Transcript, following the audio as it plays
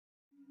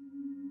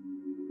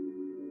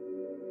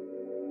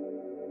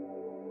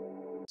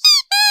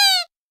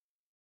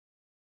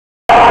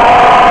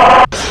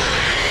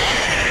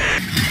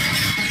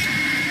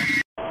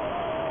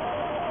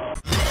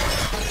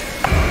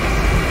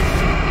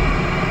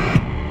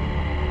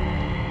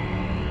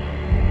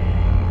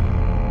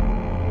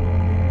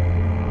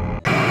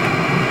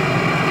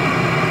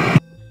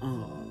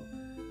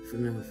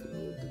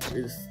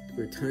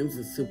times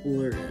the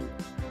simpler end.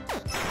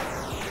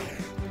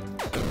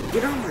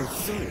 Get out of my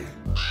sight!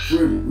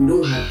 Freddy, we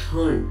don't have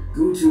time.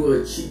 Go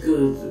to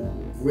Chica's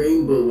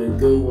Rainbow and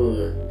go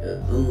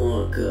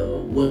unlock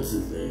what's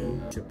his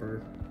name?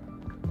 Chipper.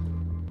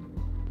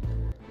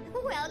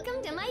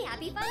 Welcome to my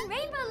happy fun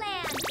Rainbow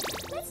Land.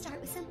 Let's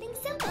start with something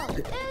simple.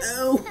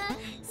 Ow!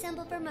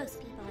 Simple for most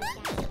people, I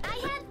guess. I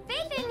have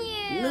faith in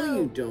you. No,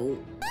 you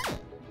don't.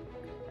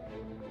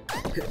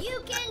 You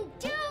can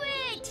do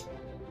it.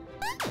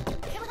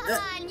 Come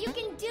on, you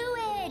can do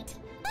it.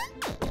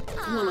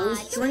 Come on, I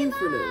was trained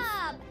for this.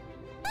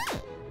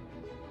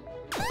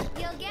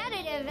 You'll get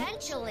it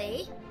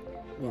eventually.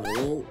 Well, I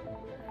won't.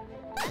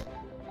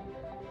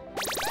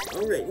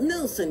 Alright,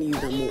 now send you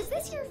that more. Is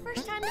this your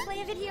first time to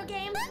play a video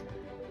game?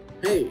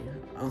 Hey,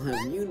 I'll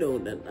have you know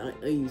that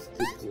I used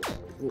to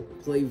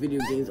play video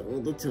games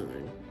all the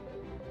time.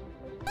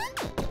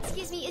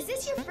 Excuse me, is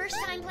this your first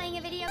time playing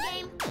a video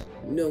game?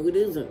 No, it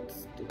isn't,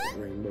 stupid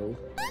Rainbow.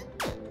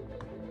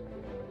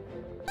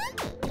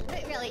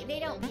 But really, they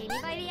don't pay me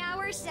by the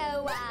hour,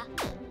 so,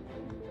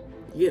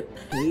 You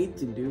get paid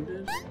to do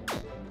this?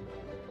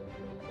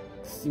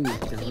 See me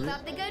die? keep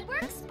up the good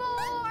work,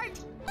 sport!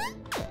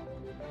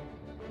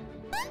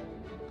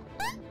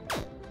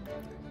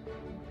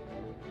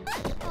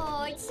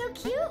 Oh, it's so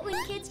cute when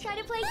kids try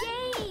to play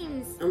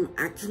games.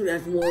 Actually,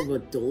 that's more of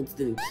adults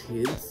than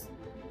kids.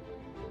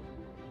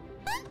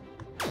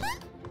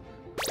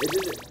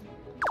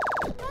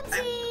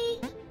 Whoopsie!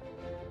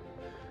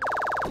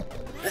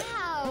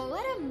 Wow,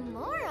 what a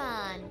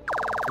moron.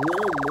 No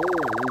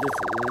more, I'm just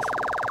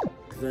rushing.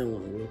 Because I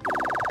want to look at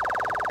you.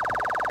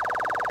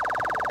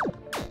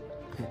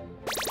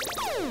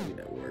 Maybe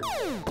that works.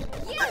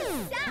 You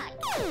suck!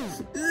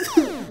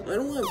 I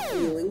don't have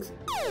feelings.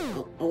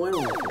 Oh, I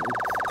don't have feelings.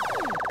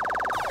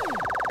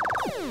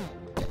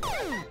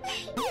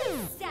 You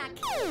suck!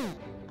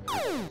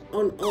 Oh,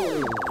 no, I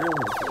don't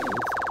have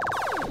feelings.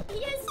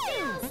 You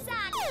still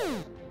suck!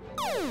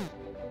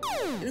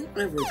 I don't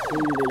ever tell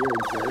you that you're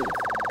a jerk.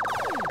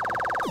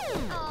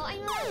 Oh,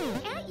 I'm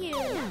laughing at you.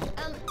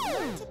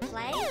 Learn to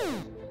play?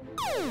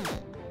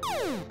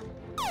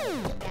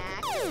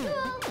 Back to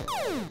school.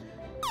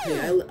 Hey,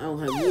 I'll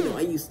have you know I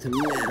used to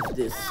math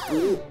this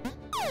school.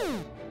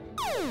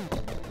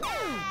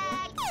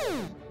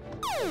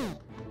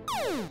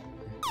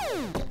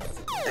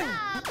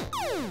 Stop.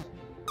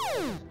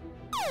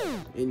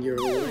 In your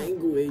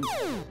language.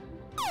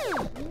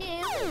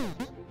 New.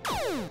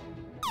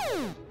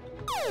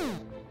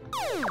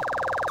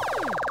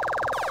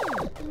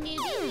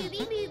 Newbie,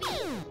 booby, booby.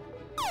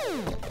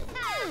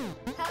 Ah,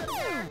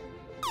 poser.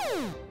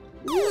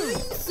 Why are you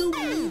so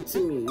mean to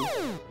me?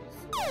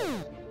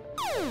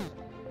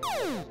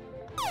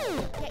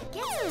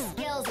 Get some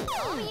skills and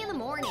call me in the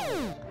morning.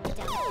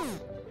 Dumbass.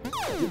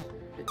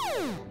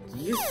 Do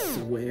you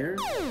swear?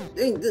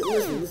 Hey,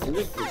 listen,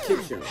 this is a kid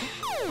show.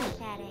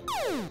 Pathetic.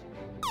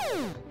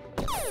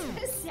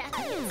 So sad,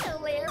 it's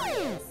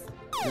hilarious.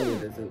 No,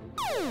 it isn't.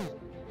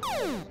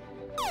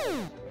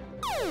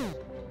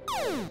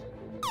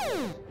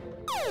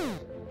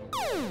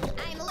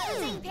 I'm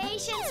losing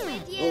patience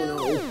with you. Oh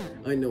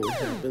no, I know what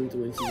happens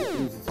when she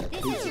loses her This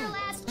is patience. your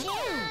last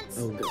chance.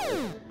 Oh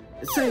god.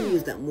 It's time to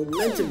use that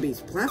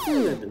momentum-based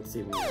platform I've been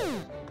saving up.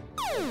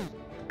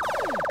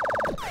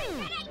 I'm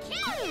gonna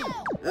kill you.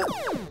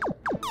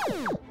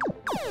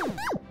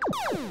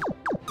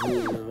 Oh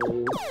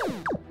no.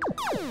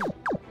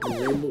 The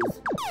rainbow's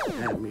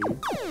at me.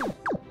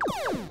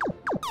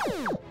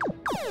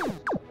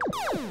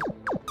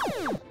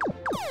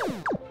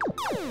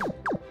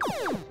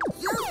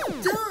 You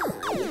die!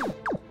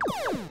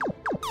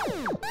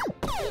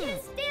 You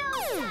still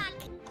suck.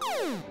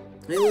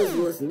 Hey,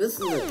 listen, this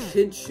is a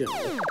kid show.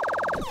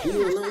 We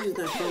will not use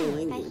that foul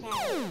language.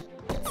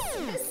 So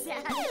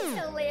sad, it's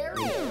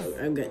hilarious.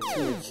 I've got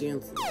too much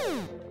chances.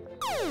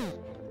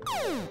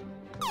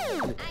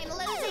 I'm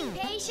losing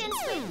patience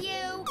with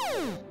you.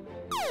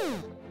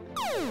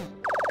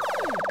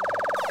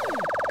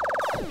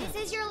 This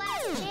is your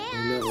last chance.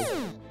 No.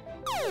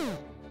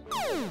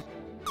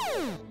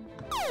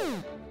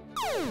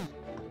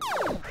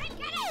 I'm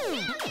gonna kill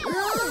you.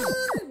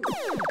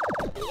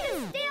 You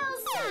still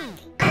suck.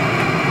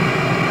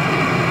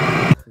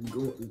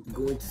 I'm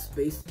going to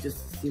space just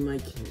to see my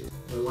kid.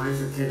 But why is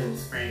your kid in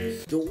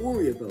space? Don't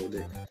worry about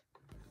it.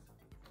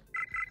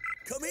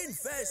 Come in,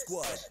 Faz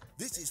Squad.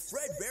 This is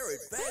Fred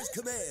Barrett, Faz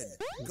Command.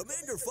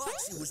 Commander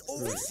Foxy was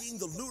overseeing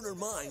the lunar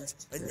mines,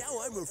 and now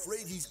I'm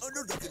afraid he's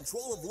under the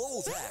control of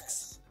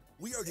Loltax.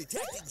 We are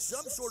detecting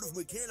some sort of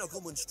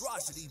mechanical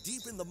monstrosity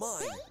deep in the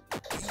mine.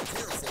 Be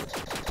careful.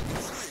 Be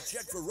sure to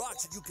check for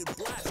rocks that you can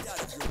blast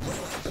out of your way.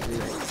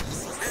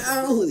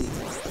 Ow! Get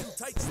in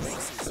tight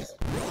spaces.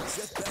 We'll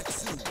check back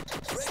soon.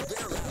 Fred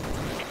Bear out.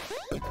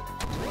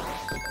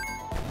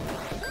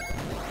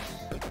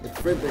 But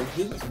Fred Bear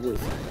hates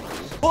voice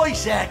acting.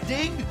 Voice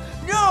acting?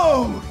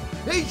 No!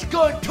 He's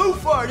gone too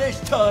far this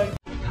time!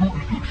 You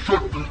need to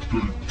shut this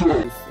thing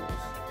down!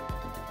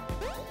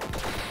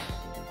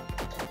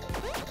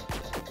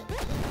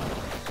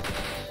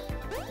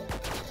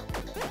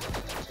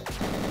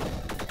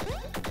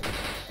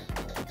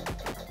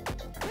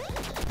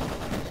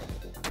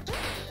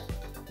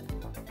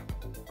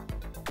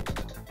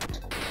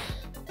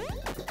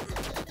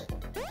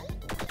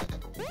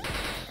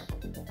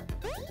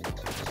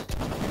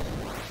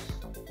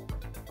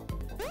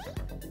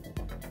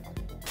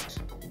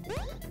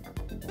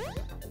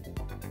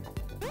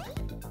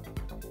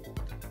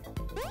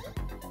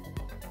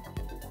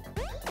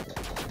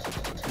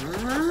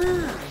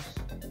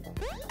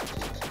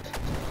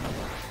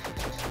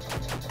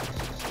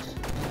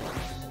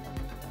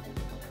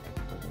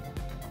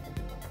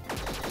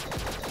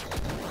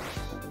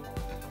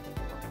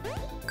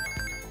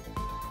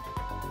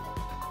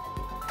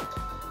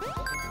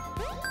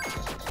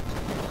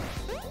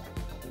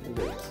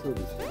 Kill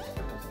these guys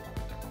first.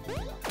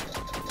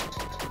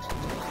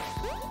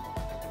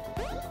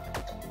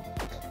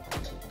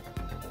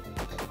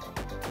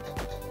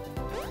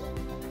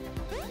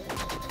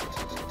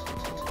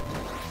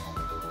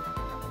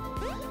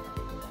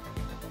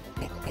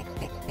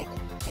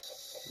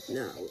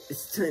 Now,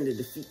 it's time to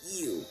defeat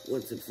you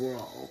once and for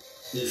all.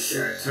 You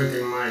should have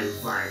taken my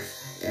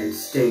advice and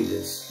stayed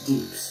in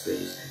deep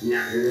space.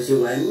 Now here's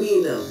what I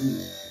mean of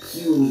you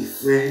puny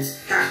friends.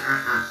 Ha ha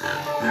ha ha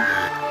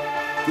ha.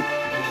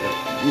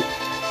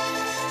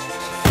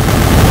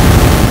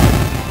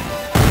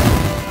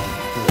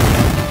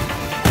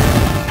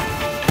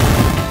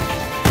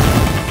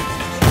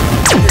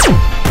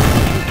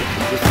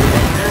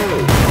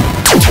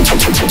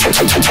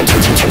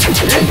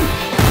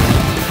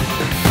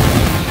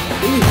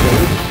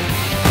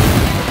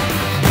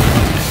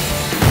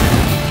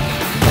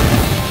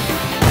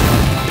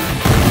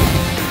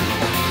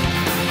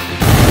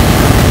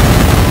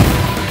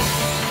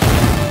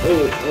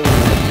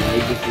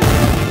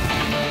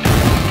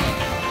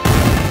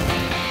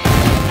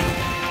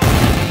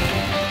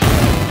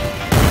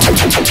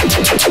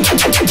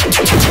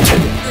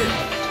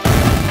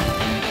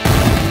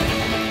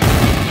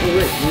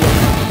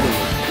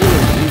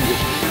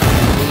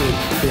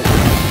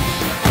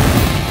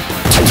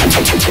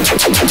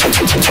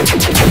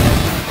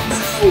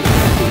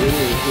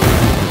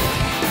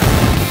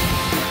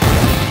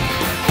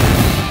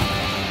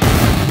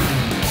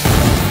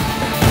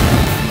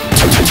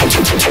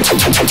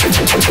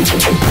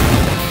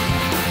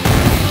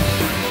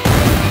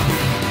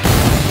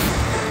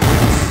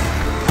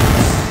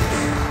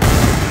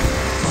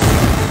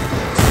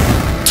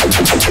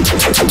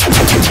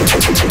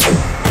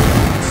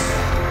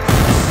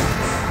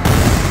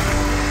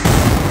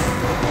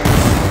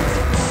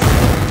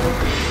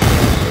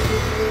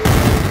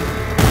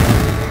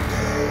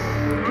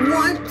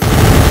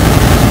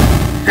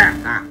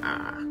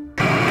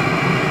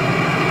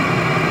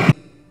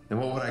 And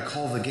what would I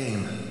call the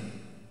game?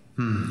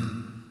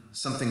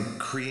 Something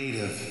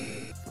creative.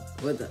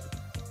 What the?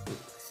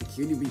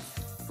 Security Beach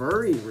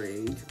Furry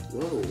Rage?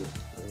 Whoa,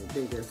 I don't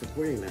think they're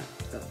supporting that.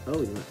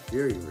 Oh, it's not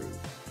Furry Rage.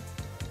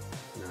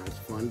 Nah, it's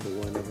fun, but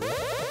whatever. This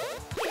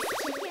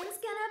chicken's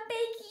gonna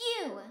bake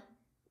you.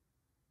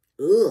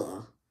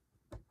 Ugh.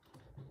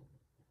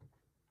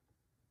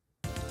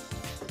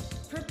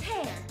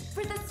 Prepare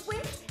for the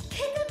swift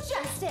kick of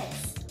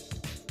justice.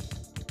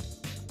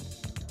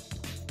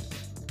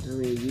 I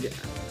mean, you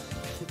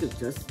kick of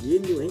justice. You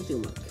didn't do anything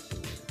about kicking.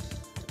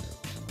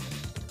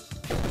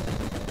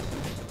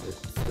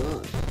 It's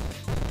gone.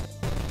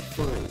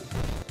 Fine.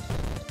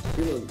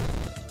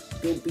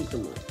 Go beat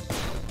them up.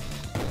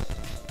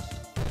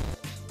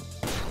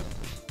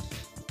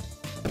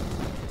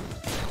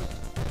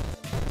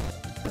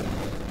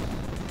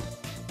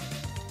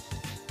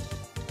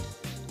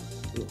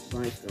 Look,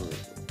 5 stars.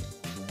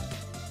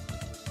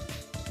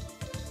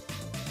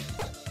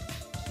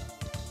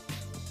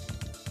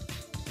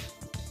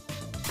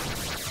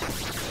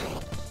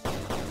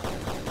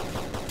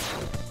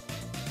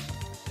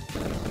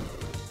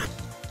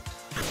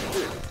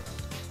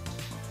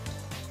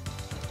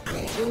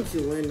 Don't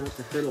you learn not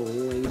to hurt a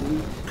lady? I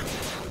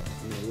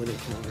wouldn't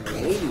call her a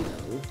lady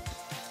though.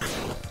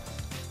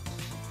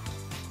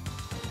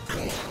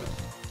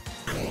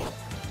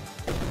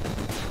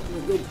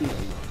 Well, go beat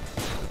them up.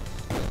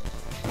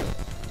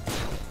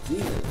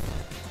 Jesus.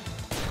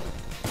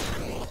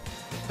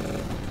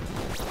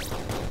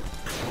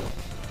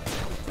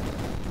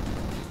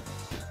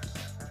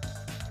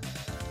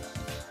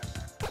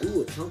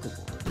 Ooh, a chunk of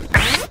bar.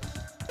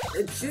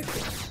 A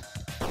chicken.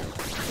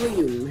 Oh,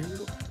 you remember?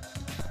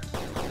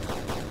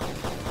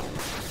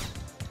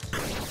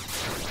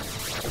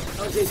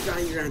 Okay, Sky,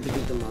 you're gonna have to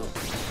beat them up.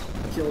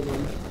 Kill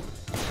them.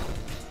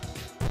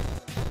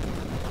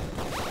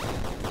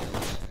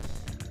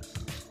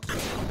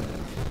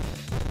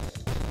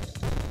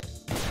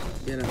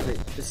 Yeah, that's it.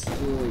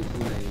 Destroy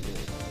Mangle.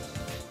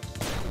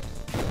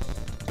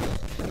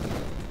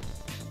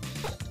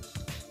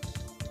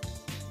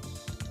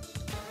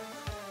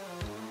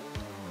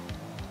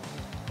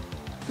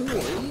 Who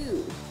are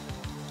you?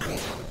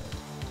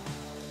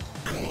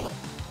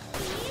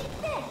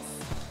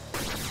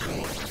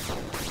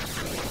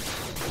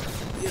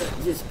 Yeah,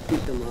 just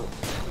beat them up.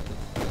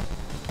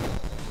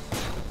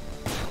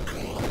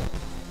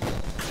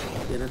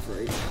 Yeah, that's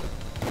right.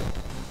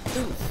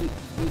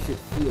 You should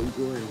feel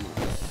good.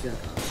 Shut up.